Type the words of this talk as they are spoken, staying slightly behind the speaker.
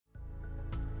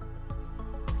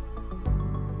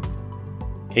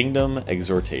Kingdom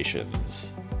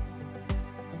Exhortations,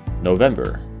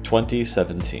 November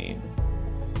 2017.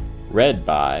 Read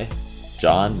by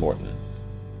John Morton.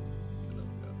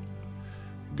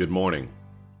 Good morning.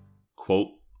 Quote,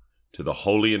 "To the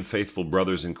holy and faithful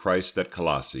brothers in Christ at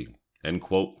Colossae," end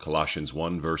quote, Colossians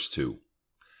 1 verse 2.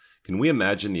 Can we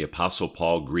imagine the Apostle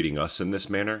Paul greeting us in this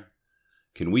manner?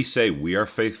 Can we say we are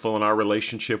faithful in our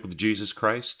relationship with Jesus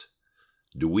Christ?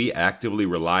 Do we actively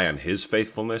rely on His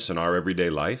faithfulness in our everyday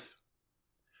life?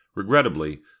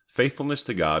 Regrettably, faithfulness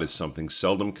to God is something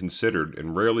seldom considered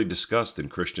and rarely discussed in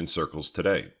Christian circles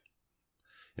today.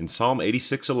 In Psalm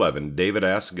 86:11, David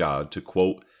asked God to,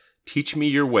 quote, "Teach me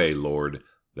your way, Lord,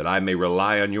 that I may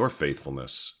rely on your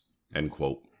faithfulness," end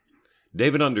quote.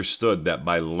 David understood that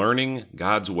by learning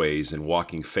God's ways and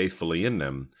walking faithfully in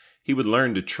them, he would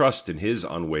learn to trust in His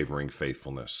unwavering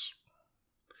faithfulness.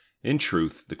 In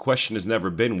truth, the question has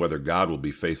never been whether God will be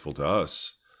faithful to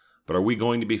us, but are we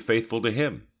going to be faithful to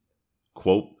Him?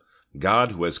 Quote,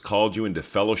 "God, who has called you into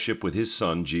fellowship with His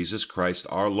Son, Jesus Christ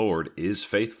our Lord, is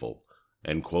faithful,"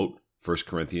 end quote, 1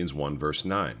 Corinthians 1 verse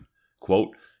 9.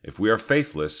 Quote, "If we are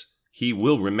faithless, He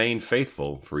will remain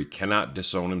faithful, for He cannot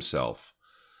disown Himself,"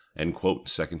 end quote,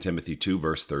 2 Timothy 2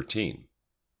 verse 13.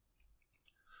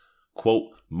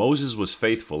 Quote, "Moses was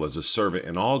faithful as a servant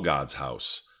in all God's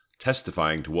house,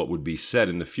 testifying to what would be said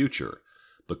in the future,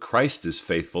 but Christ is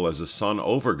faithful as a son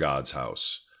over God's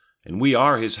house, and we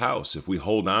are His house if we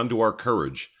hold on to our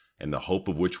courage and the hope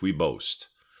of which we boast,"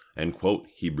 end quote,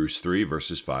 Hebrews 3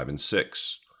 verses 5 and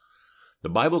 6. The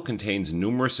Bible contains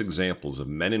numerous examples of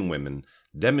men and women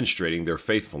demonstrating their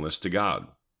faithfulness to God.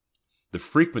 The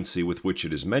frequency with which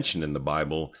it is mentioned in the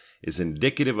Bible is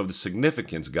indicative of the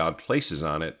significance God places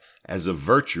on it as a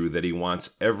virtue that He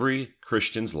wants every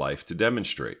Christian's life to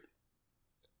demonstrate.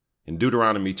 In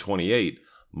Deuteronomy 28,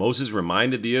 Moses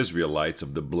reminded the Israelites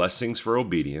of the blessings for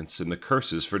obedience and the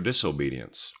curses for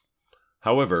disobedience.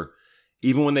 However,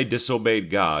 even when they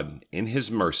disobeyed God, in His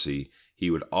mercy,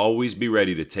 He would always be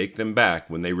ready to take them back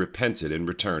when they repented and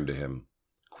returned to Him.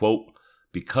 Quote,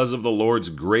 "Because of the Lord's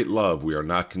great love we are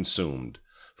not consumed,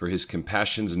 for His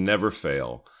compassions never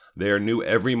fail. They are new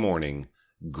every morning.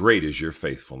 Great is your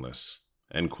faithfulness."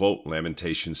 End quote,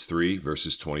 Lamentations 3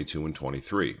 verses 22 and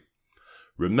 23.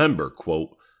 Remember,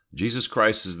 quote, "Jesus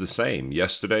Christ is the same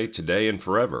yesterday, today, and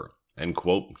forever," end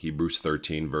quote, Hebrews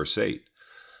 13 verse 8.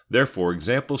 Therefore,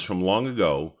 examples from long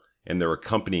ago and their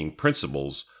accompanying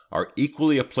principles are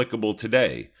equally applicable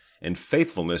today, and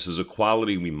faithfulness is a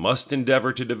quality we must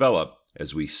endeavor to develop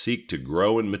as we seek to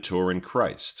grow and mature in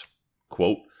Christ.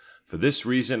 Quote, "For this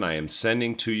reason I am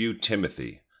sending to you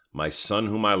Timothy, my son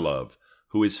whom I love,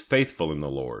 who is faithful in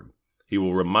the Lord. He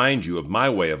will remind you of my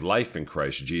way of life in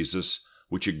Christ Jesus,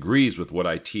 which agrees with what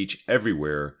I teach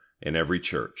everywhere in every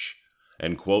church."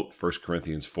 End quote, 1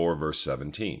 Corinthians 4 verse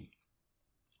 17.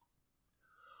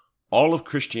 All of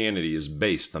Christianity is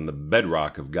based on the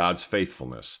bedrock of God's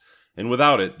faithfulness, and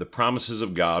without it, the promises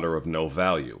of God are of no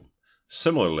value.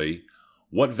 Similarly,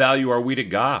 what value are we to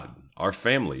God, our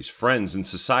families, friends, and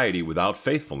society without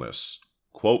faithfulness?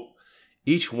 Quote,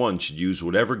 "Each one should use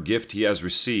whatever gift he has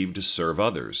received to serve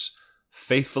others,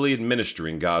 faithfully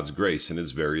administering God's grace in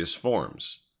its various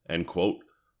forms." End quote,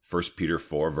 1 Peter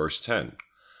 4 verse 10.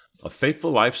 A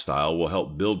faithful lifestyle will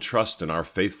help build trust in our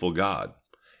faithful God,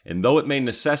 and though it may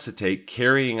necessitate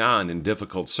carrying on in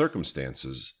difficult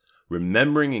circumstances,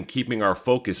 remembering and keeping our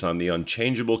focus on the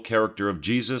unchangeable character of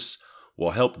Jesus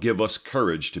will help give us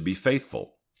courage to be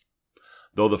faithful.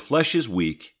 Though the flesh is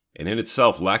weak and in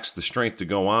itself lacks the strength to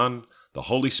go on, the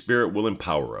Holy Spirit will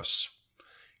empower us.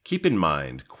 Keep in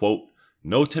mind, quote,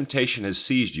 "No temptation has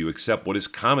seized you except what is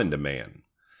common to man.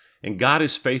 And God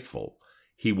is faithful.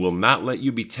 He will not let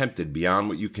you be tempted beyond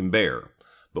what you can bear.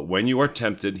 But when you are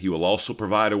tempted, He will also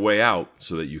provide a way out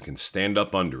so that you can stand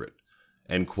up under it."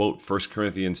 End quote, 1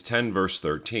 Corinthians 10 verse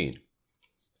 13.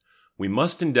 We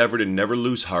must endeavor to never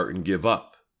lose heart and give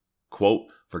up. Quote,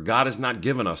 "For God has not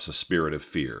given us a spirit of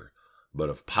fear, but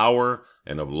of power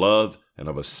and of love and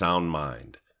of a sound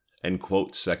mind." End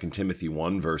quote, 2 Timothy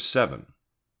 1 verse 7.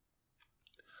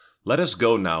 Let us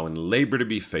go now and labor to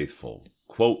be faithful.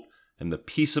 Quote, "And the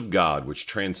peace of God, which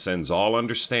transcends all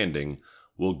understanding,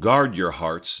 will guard your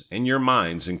hearts and your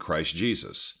minds in Christ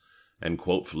Jesus." End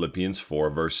quote, Philippians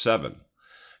 4 verse 7.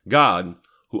 God,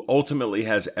 who ultimately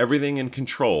has everything in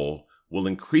control, will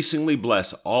increasingly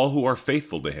bless all who are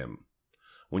faithful to Him.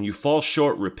 When you fall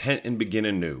short, repent and begin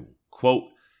anew.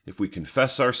 Quote, "If we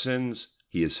confess our sins,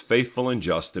 He is faithful and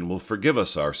just and will forgive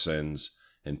us our sins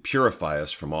and purify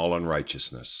us from all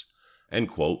unrighteousness." End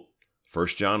quote,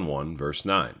 1 John 1 verse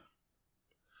 9.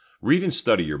 Read and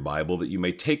study your Bible that you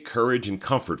may take courage and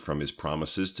comfort from His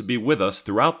promises to be with us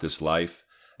throughout this life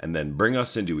and then bring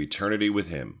us into eternity with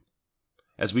Him.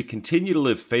 As we continue to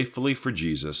live faithfully for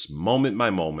Jesus, moment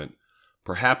by moment,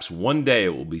 perhaps one day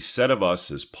it will be said of us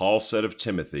as Paul said of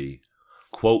Timothy,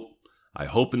 quote, "I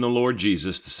hope in the Lord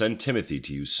Jesus to send Timothy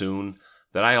to you soon,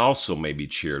 that I also may be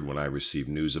cheered when I receive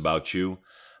news about you.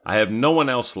 I have no one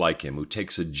else like him who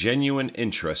takes a genuine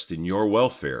interest in your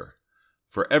welfare.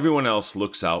 For everyone else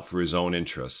looks out for his own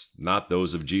interests, not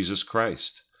those of Jesus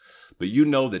Christ. But you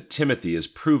know that Timothy has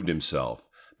proved himself,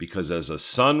 because as a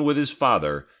son with his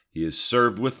father, he has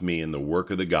served with me in the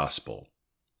work of the gospel."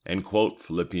 End quote,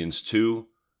 Philippians 2,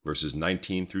 verses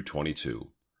 19 through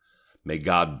 22. May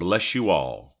God bless you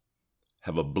all.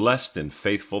 Have a blessed and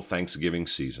faithful Thanksgiving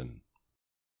season.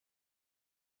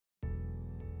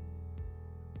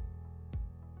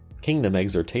 Kingdom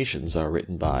Exhortations are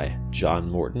written by John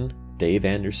Morton, Dave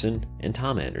Anderson, and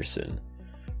Tom Anderson.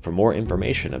 For more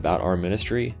information about our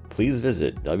ministry, please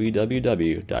visit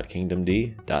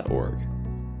www.kingdomd.org.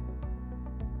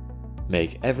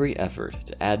 Make every effort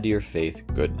to add to your faith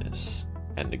goodness,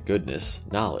 and to goodness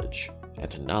knowledge, and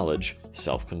to knowledge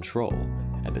self-control,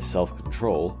 and to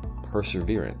self-control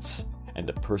perseverance, and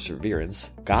to perseverance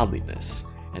godliness,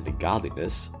 and to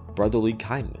godliness brotherly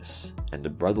kindness, and to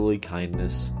brotherly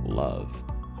kindness love.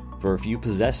 For if you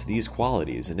possess these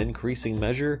qualities in increasing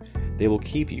measure, they will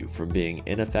keep you from being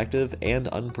ineffective and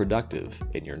unproductive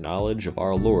in your knowledge of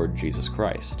our Lord Jesus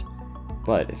Christ.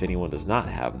 But if anyone does not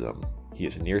have them, he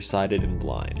is nearsighted and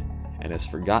blind, and has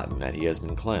forgotten that he has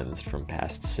been cleansed from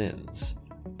past sins.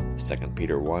 2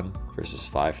 Peter 1, verses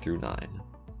 5 through 9.